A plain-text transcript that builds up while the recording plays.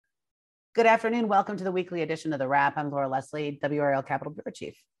Good afternoon. Welcome to the weekly edition of The Wrap. I'm Laura Leslie, WRAL Capital Bureau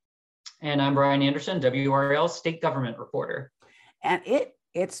Chief. And I'm Brian Anderson, WRAL State Government Reporter. And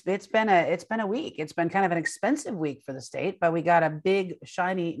it's been a week. It's been kind of an expensive week for the state, but we got a big,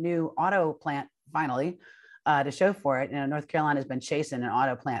 shiny new auto plant finally to show for it. You know, North Carolina has been chasing an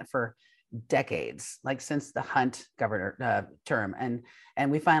auto plant for decades, like since the Hunt governor term. And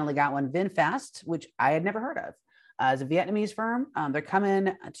we finally got one, VinFast, which I had never heard of. As a Vietnamese firm, they're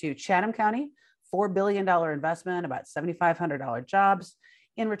coming to Chatham County, $4 billion investment, about $7,500 jobs.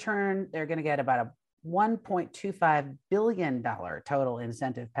 In return, they're going to get about a $1.25 billion total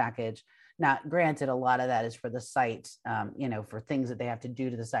incentive package. Now, granted, a lot of that is for the site, for things that they have to do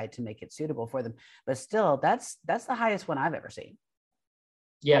to the site to make it suitable for them. But still, that's the highest one I've ever seen.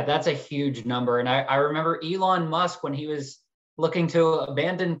 Yeah, that's a huge number. And I remember Elon Musk, when he was looking to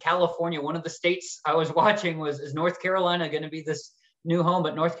abandon California, one of the states I was watching is North Carolina going to be this new home?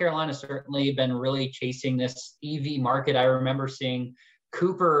 But North Carolina certainly been really chasing this EV market. I remember seeing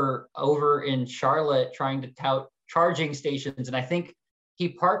Cooper over in Charlotte trying to tout charging stations. And I think he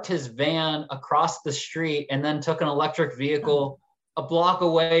parked his van across the street and then took an electric vehicle a block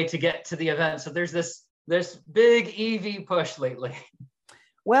away to get to the event. So there's this big EV push lately.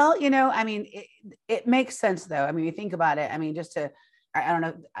 Well, it makes sense, though. I mean, you think about it. I mean, I don't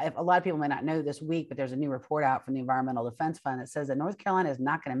know, a lot of people may not know this week, but there's a new report out from the Environmental Defense Fund that says that North Carolina is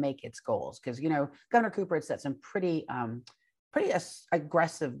not going to make its goals because, Governor Cooper had set some pretty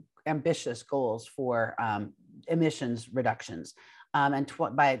aggressive, ambitious goals for emissions reductions. And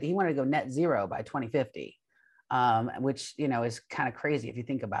he wanted to go net zero by 2050. Which, is kind of crazy if you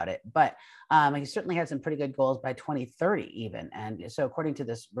think about it. But he certainly had some pretty good goals by 2030 even. And so according to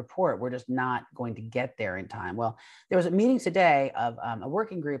this report, we're just not going to get there in time. Well, there was a meeting today of a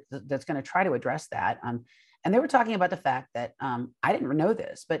working group that's going to try to address that. And they were talking about the fact that I didn't know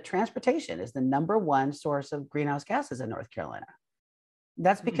this, but transportation is the number one source of greenhouse gases in North Carolina.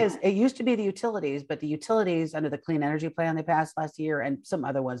 That's because it used to be the utilities, but the utilities under the Clean Energy Plan they passed last year and some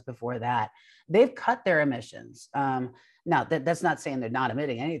other ones before that, they've cut their emissions. Now, that's not saying they're not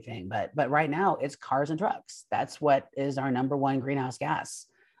emitting anything, but right now it's cars and trucks. That's what is our number one greenhouse gas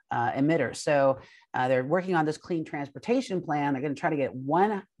emitter. So they're working on this clean transportation plan. They're going to try to get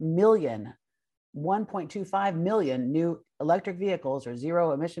 1.25 million new electric vehicles or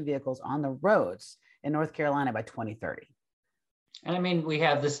zero emission vehicles on the roads in North Carolina by 2030. And I mean, we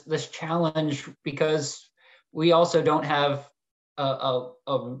have this challenge because we also don't have a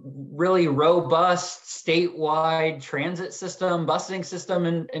really robust statewide transit system, busing system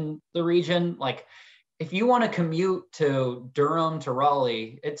in the region. Like, if you want to commute to Durham to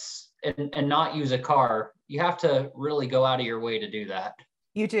Raleigh, and not use a car, you have to really go out of your way to do that.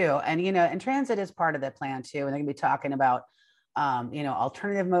 You do, and transit is part of that plan too. And they're going to be talking about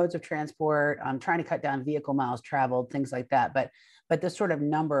alternative modes of transport, trying to cut down vehicle miles traveled, things like that. But this sort of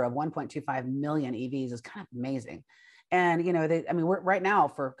number of 1.25 million EVs is kind of amazing. And, we're right now,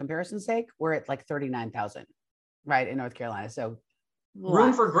 for comparison's sake, we're at like 39,000, right, in North Carolina. So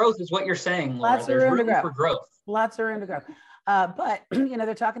room for growth is what you're saying, Laura. Lots of room for growth. Lots of room to grow. But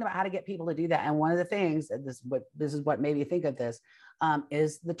they're talking about how to get people to do that. And one of the things, this is what made me think of this,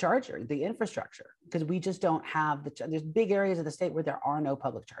 is the charger, the infrastructure, because we just don't have there's big areas of the state where there are no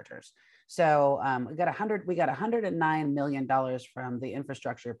public chargers. So we got $109 million from the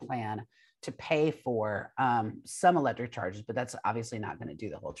infrastructure plan to pay for some electric chargers, but that's obviously not going to do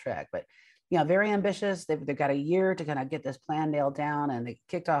the whole trick. But very ambitious. They've got a year to kind of get this plan nailed down, and they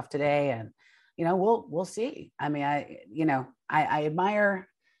kicked off today. And we'll see. I mean, I admire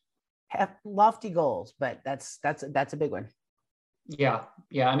have lofty goals, but that's a big one. Yeah.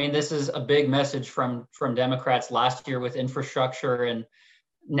 I mean, this is a big message from Democrats last year with infrastructure, and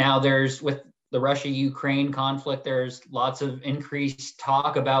now with the Russia-Ukraine conflict, there's lots of increased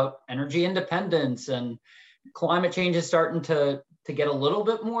talk about energy independence, and climate change is starting to get a little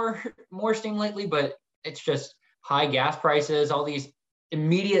bit more steam lately, but it's just high gas prices, all these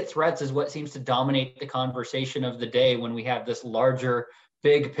immediate threats is what seems to dominate the conversation of the day when we have this larger,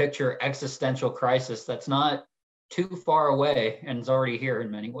 big picture existential crisis that's not too far away and is already here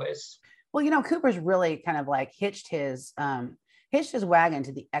in many ways. Well, Cooper's really kind of like hitched his wagon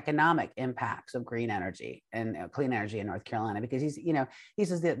to the economic impacts of green energy and clean energy in North Carolina, because he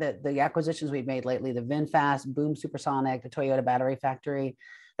says the acquisitions we've made lately, the VinFast, Boom Supersonic, the Toyota battery factory,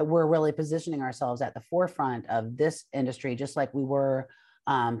 that we're really positioning ourselves at the forefront of this industry, just like we were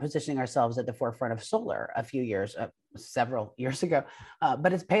positioning ourselves at the forefront of solar several years ago.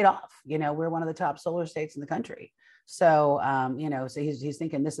 But it's paid off. We're one of the top solar states in the country. So, so he's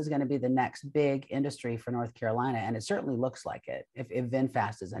thinking this is going to be the next big industry for North Carolina. And it certainly looks like it, if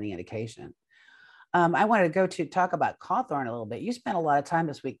VinFast is any indication. I wanted to go to talk about Cawthorn a little bit. You spent a lot of time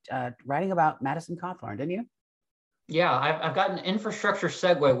this week writing about Madison Cawthorn, didn't you? Yeah, I've got an infrastructure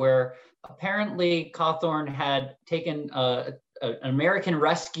segue where apparently Cawthorn had taken an American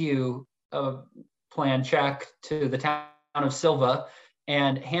Rescue Plan check to the town of Sylva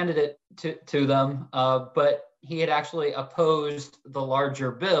and handed it to them, but he had actually opposed the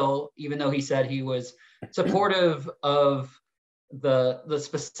larger bill, even though he said he was supportive of the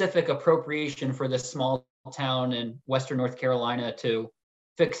specific appropriation for this small town in Western North Carolina to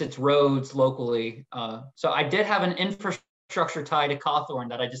fix its roads locally. So I did have an infrastructure tie to Cawthorn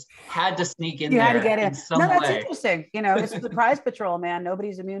that I just had to sneak in there. You had to get in some way. That's interesting. It's the Prize Patrol, man.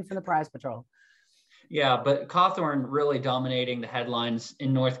 Nobody's immune from the Prize Patrol. Yeah, but Cawthorn really dominating the headlines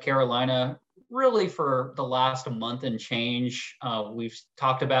in North Carolina, really for the last month and change. We've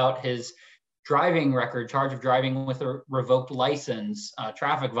talked about his driving record, charge of driving with a revoked license,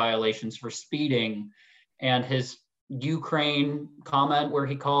 traffic violations for speeding, and his Ukraine comment where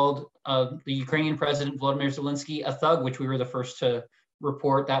he called the Ukrainian president, Volodymyr Zelensky, a thug, which we were the first to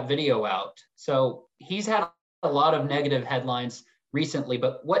report that video out. So he's had a lot of negative headlines recently,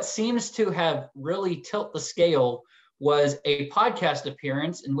 but what seems to have really tilt the scale was a podcast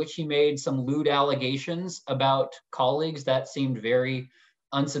appearance in which he made some lewd allegations about colleagues that seemed very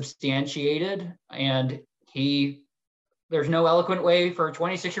unsubstantiated. And there's no eloquent way for a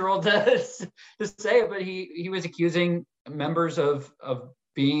 26-year-old to say it, but he was accusing members of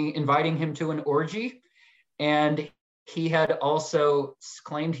inviting him to an orgy. And he had also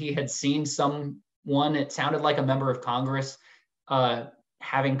claimed he had seen someone, it sounded like a member of Congress,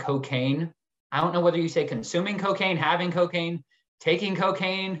 having cocaine. I don't know whether you say consuming cocaine, having cocaine, taking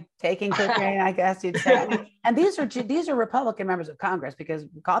cocaine. Taking cocaine, I guess you'd say. And these are Republican members of Congress, because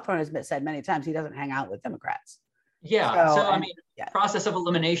Cawthorn has said many times he doesn't hang out with Democrats. Yeah. So I mean, process of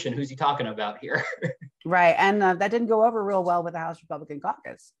elimination. Who's he talking about here? Right. And that didn't go over real well with the House Republican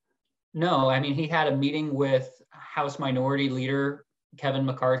caucus. No, I mean, he had a meeting with House Minority Leader Kevin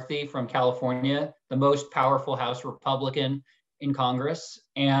McCarthy from California, the most powerful House Republican in Congress.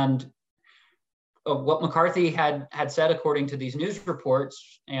 And what McCarthy had said, according to these news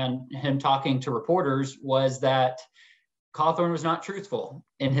reports and him talking to reporters, was that Cawthorn was not truthful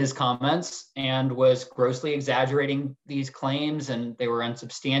in his comments and was grossly exaggerating these claims, and they were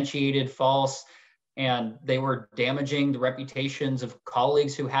unsubstantiated, false, and they were damaging the reputations of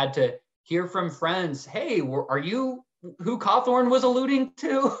colleagues who had to hear from friends, hey, are you who Cawthorn was alluding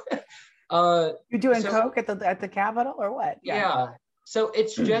to? You're doing coke at the Capitol or what? Yeah. So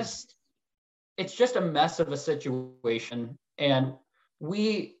it's just a mess of a situation. And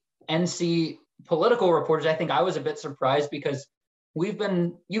we NC political reporters, I think I was a bit surprised, because you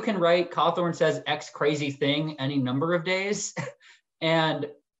can write Cawthorn says X crazy thing any number of days, and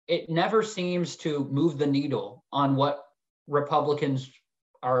it never seems to move the needle on what Republicans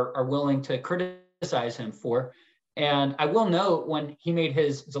are willing to criticize him for. And I will note, when he made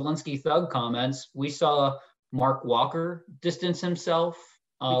his Zelensky thug comments, we saw Mark Walker distance himself.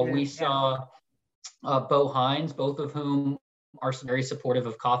 We saw Bo Hines, both of whom are very supportive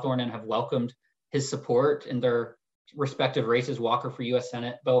of Cawthorn and have welcomed his support in their respective races, Walker for U.S.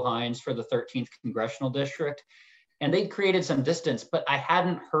 Senate, Bo Hines for the 13th Congressional District. And they created some distance, but I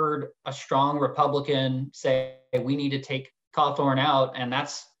hadn't heard a strong Republican say, we need to take Cawthorn out. And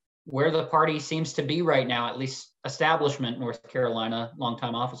that's where the party seems to be right now, at least establishment North Carolina,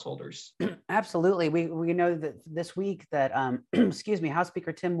 longtime office holders. Absolutely. We know that this week that, House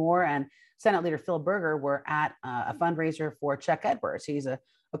Speaker Tim Moore and Senate Leader Phil Berger were at a fundraiser for Chuck Edwards. He's a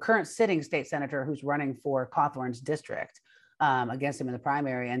current sitting state senator who's running for Cawthorn's district against him in the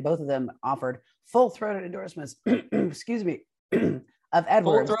primary. And both of them offered full-throated endorsements, of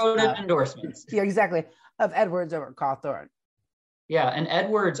Edwards. Full-throated endorsements. Yeah, exactly. Of Edwards over Cawthorn. Yeah, and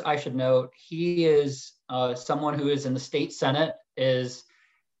Edwards, I should note, he is someone who is in the state Senate, is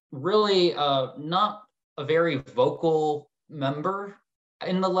really not a very vocal member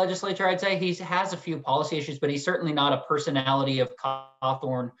in the legislature, I'd say. He has a few policy issues, but he's certainly not a personality of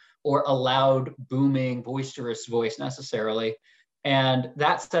Cawthorn or a loud, booming, boisterous voice necessarily. And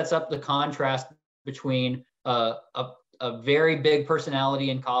that sets up the contrast between a very big personality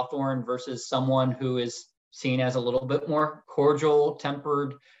in Cawthorn versus someone who is seen as a little bit more cordial,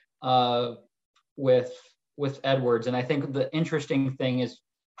 tempered with Edwards. And I think the interesting thing is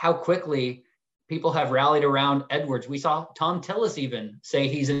how quickly people have rallied around Edwards. We saw Tom Tillis even say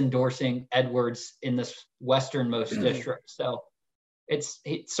he's endorsing Edwards in this westernmost district. So it's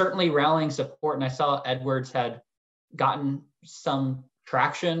certainly rallying support. And I saw Edwards had gotten some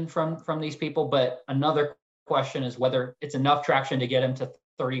traction from these people, but another question is whether it's enough traction to get him to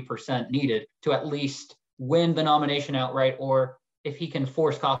 30% needed to at least win the nomination outright, or if he can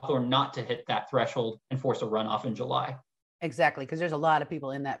force Cawthorn not to hit that threshold and force a runoff in July. Exactly, because there's a lot of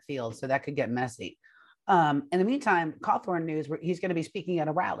people in that field, so that could get messy. In the meantime, Cawthorn news, he's going to be speaking at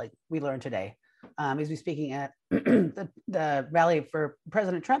a rally, we learned today. He's be speaking at the rally for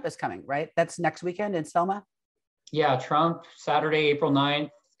President Trump is coming, right? That's next weekend in Selma? Yeah, Trump, Saturday, April 9th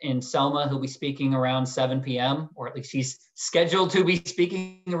in Selma. He'll be speaking around 7 p.m., or at least he's scheduled to be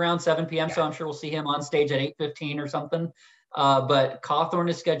speaking around 7 p.m. Yeah. So I'm sure we'll see him on stage at 8:15 or something. But Cawthorn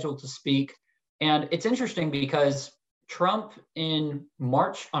is scheduled to speak. And it's interesting because Trump on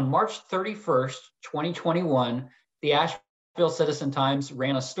March 31st, 2021, the Asheville Citizen-Times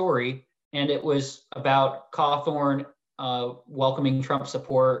ran a story, and it was about Cawthorn welcoming Trump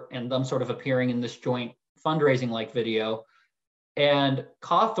support and them sort of appearing in this joint fundraising-like video. And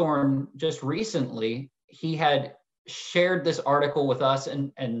Cawthorn just recently, he had shared this article with us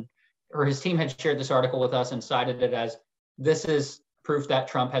or his team had shared this article with us and cited it as, this is proof that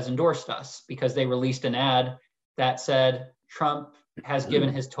Trump has endorsed us, because they released an ad that said Trump has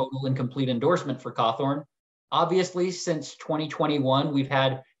given his total and complete endorsement for Cawthorn. Obviously, since 2021, we've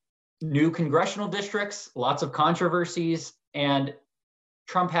had new congressional districts, lots of controversies, and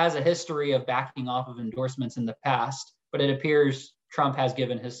Trump has a history of backing off of endorsements in the past, but it appears Trump has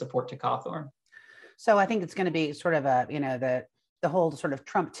given his support to Cawthorn. So I think it's going to be sort of the whole sort of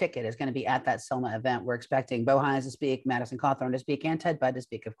Trump ticket is going to be at that Selma event. We're expecting Bo Hines to speak, Madison Cawthorn to speak, and Ted Budd to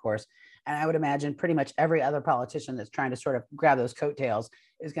speak, of course. And I would imagine pretty much every other politician that's trying to sort of grab those coattails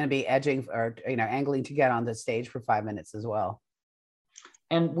is going to be edging or, angling to get on the stage for 5 minutes as well.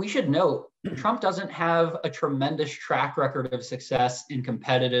 And we should note, Trump doesn't have a tremendous track record of success in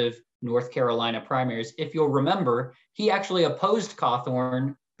competitive North Carolina primaries. If you'll remember, he actually opposed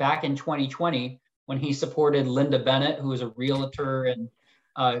Cawthorn back in 2020 when he supported Linda Bennett, who was a realtor, and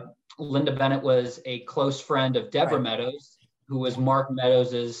Linda Bennett was a close friend of Deborah Meadows, who was Mark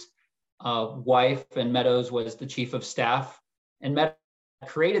Meadows's wife, and Meadows was the chief of staff. And Meadows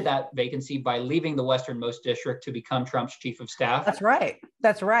created that vacancy by leaving the westernmost district to become Trump's chief of staff. That's right.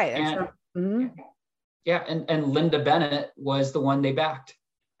 And, yeah, and Linda Bennett was the one they backed.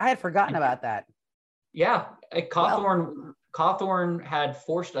 I had forgotten about that. Yeah, Cawthorn had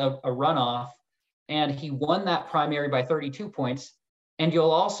forced a runoff, and he won that primary by 32 points. And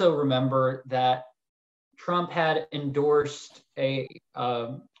you'll also remember that Trump had endorsed a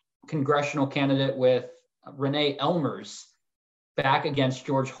congressional candidate with Renee Elmers back against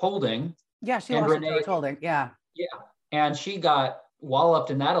George Holding. Yeah, she lost to George Holding. Yeah. Yeah. And she got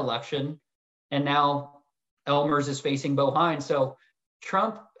walloped in that election. And now Elmers is facing Bo Hines. So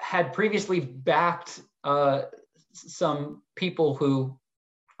Trump had previously backed some people who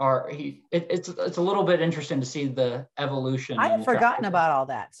it's a little bit interesting to see the evolution. I had forgotten about all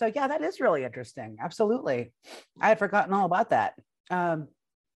that. So yeah, that is really interesting. Absolutely. I had forgotten all about that.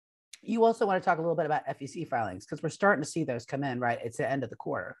 You also want to talk a little bit about FEC filings, because we're starting to see those come in, right? It's the end of the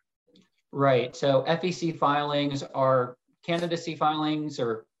quarter. Right. So FEC filings are candidacy filings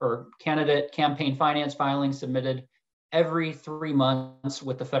or candidate campaign finance filings submitted every 3 months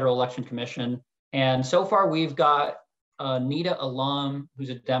with the Federal Election Commission. And so far we've got Nita Alam, who's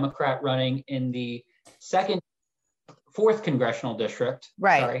a Democrat running in the 4th congressional district.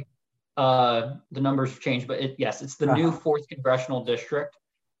 Right. Sorry. The numbers have changed, but it's the new 4th congressional district.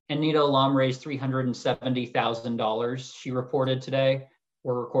 And Nita Alam raised $370,000, she reported today.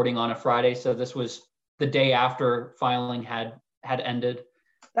 We're recording on a Friday, so this was the day after filing had ended.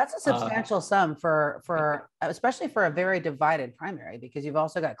 That's a substantial sum for especially for a very divided primary, because you've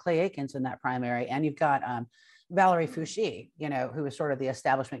also got Clay Aikens in that primary, and you've got Valerie Foushee, who was sort of the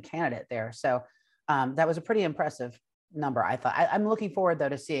establishment candidate there. So that was a pretty impressive number, I thought. I'm looking forward, though,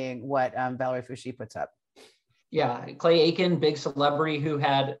 to seeing what Valerie Foushee puts up. Yeah, Clay Aiken, big celebrity who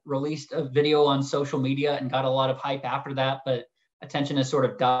had released a video on social media and got a lot of hype after that, but attention has sort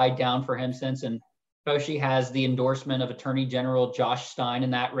of died down for him since. And Foushee has the endorsement of Attorney General Josh Stein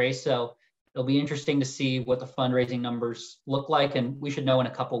in that race. So it'll be interesting to see what the fundraising numbers look like. And we should know in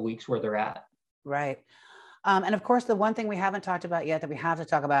a couple of weeks where they're at. Right. And of course, the one thing we haven't talked about yet that we have to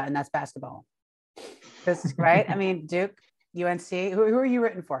talk about, and that's basketball. Right? I mean, Duke, UNC, who are you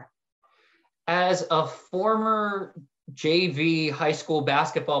rooting for? As a former JV high school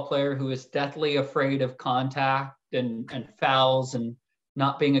basketball player who is deathly afraid of contact and fouls and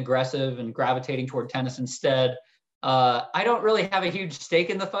not being aggressive and gravitating toward tennis instead, I don't really have a huge stake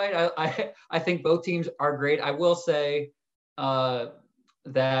in the fight. I think both teams are great. I will say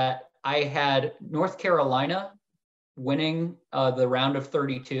that I had North Carolina winning the round of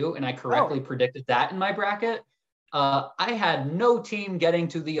 32, and I correctly predicted that in my bracket. I had no team getting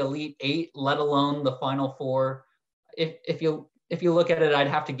to the Elite Eight, let alone the Final Four. If you look at it, I'd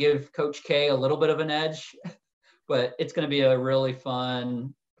have to give Coach K a little bit of an edge, but it's going to be a really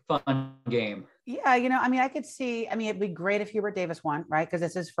fun game. Yeah, I mean, I could see. I mean, it'd be great if Hubert Davis won, right? Because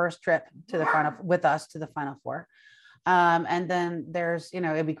it's his first trip to the final with us to the Final Four. And then there's,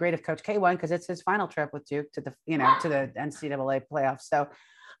 it'd be great if Coach K won because it's his final trip with Duke to the, to the NCAA playoffs. So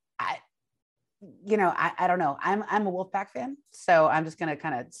I don't know. I'm a Wolfpack fan, so I'm just going to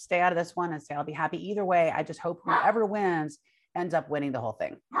kind of stay out of this one and say I'll be happy either way. I just hope whoever wins ends up winning the whole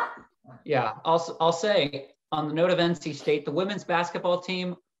thing. Yeah, I'll say on the note of NC State, the women's basketball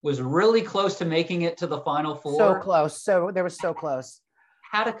team was really close to making it to the Final Four. So close. So close.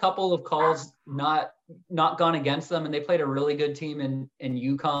 Had a couple of calls not gone against them, and they played a really good team in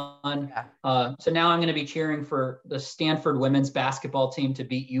UConn. Yeah. So now I'm going to be cheering for the Stanford women's basketball team to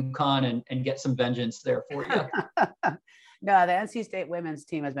beat UConn and get some vengeance there for you. No, the NC State women's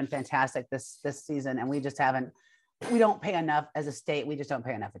team has been fantastic this season, and we don't pay enough as a state. We just don't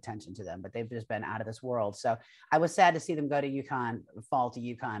pay enough attention to them, but they've just been out of this world. So I was sad to see them go to UConn, fall to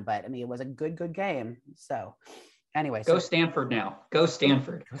UConn, but I mean, it was a good game. So anyway, go Stanford now. Go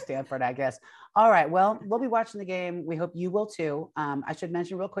Stanford. Go Stanford, I guess. All right. Well, we'll be watching the game. We hope you will too. I should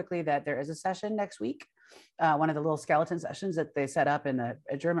mention real quickly that there is a session next week, one of the little skeleton sessions that they set up in the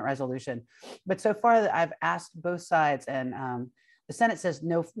adjournment resolution. But so far, I've asked both sides, and the Senate says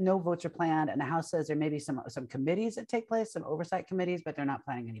no votes are planned, and the House says there may be some committees that take place, some oversight committees, but they're not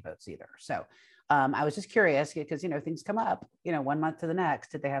planning any votes either. So I was just curious because things come up 1 month to the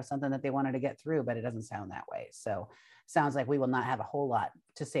next. Did they have something that they wanted to get through? But it doesn't sound that way. So sounds like we will not have a whole lot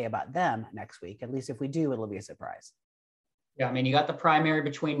to say about them next week. At least if we do, it'll be a surprise. Yeah, I mean, you got the primary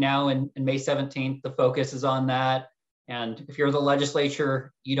between now and May 17th. The focus is on that. And if you're the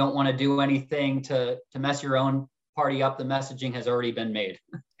legislature, you don't want to do anything to mess your own party up. The messaging has already been made.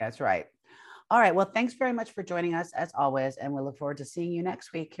 That's right. All right. Well, thanks very much for joining us as always. And we'll look forward to seeing you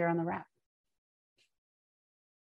next week here on The Wrap.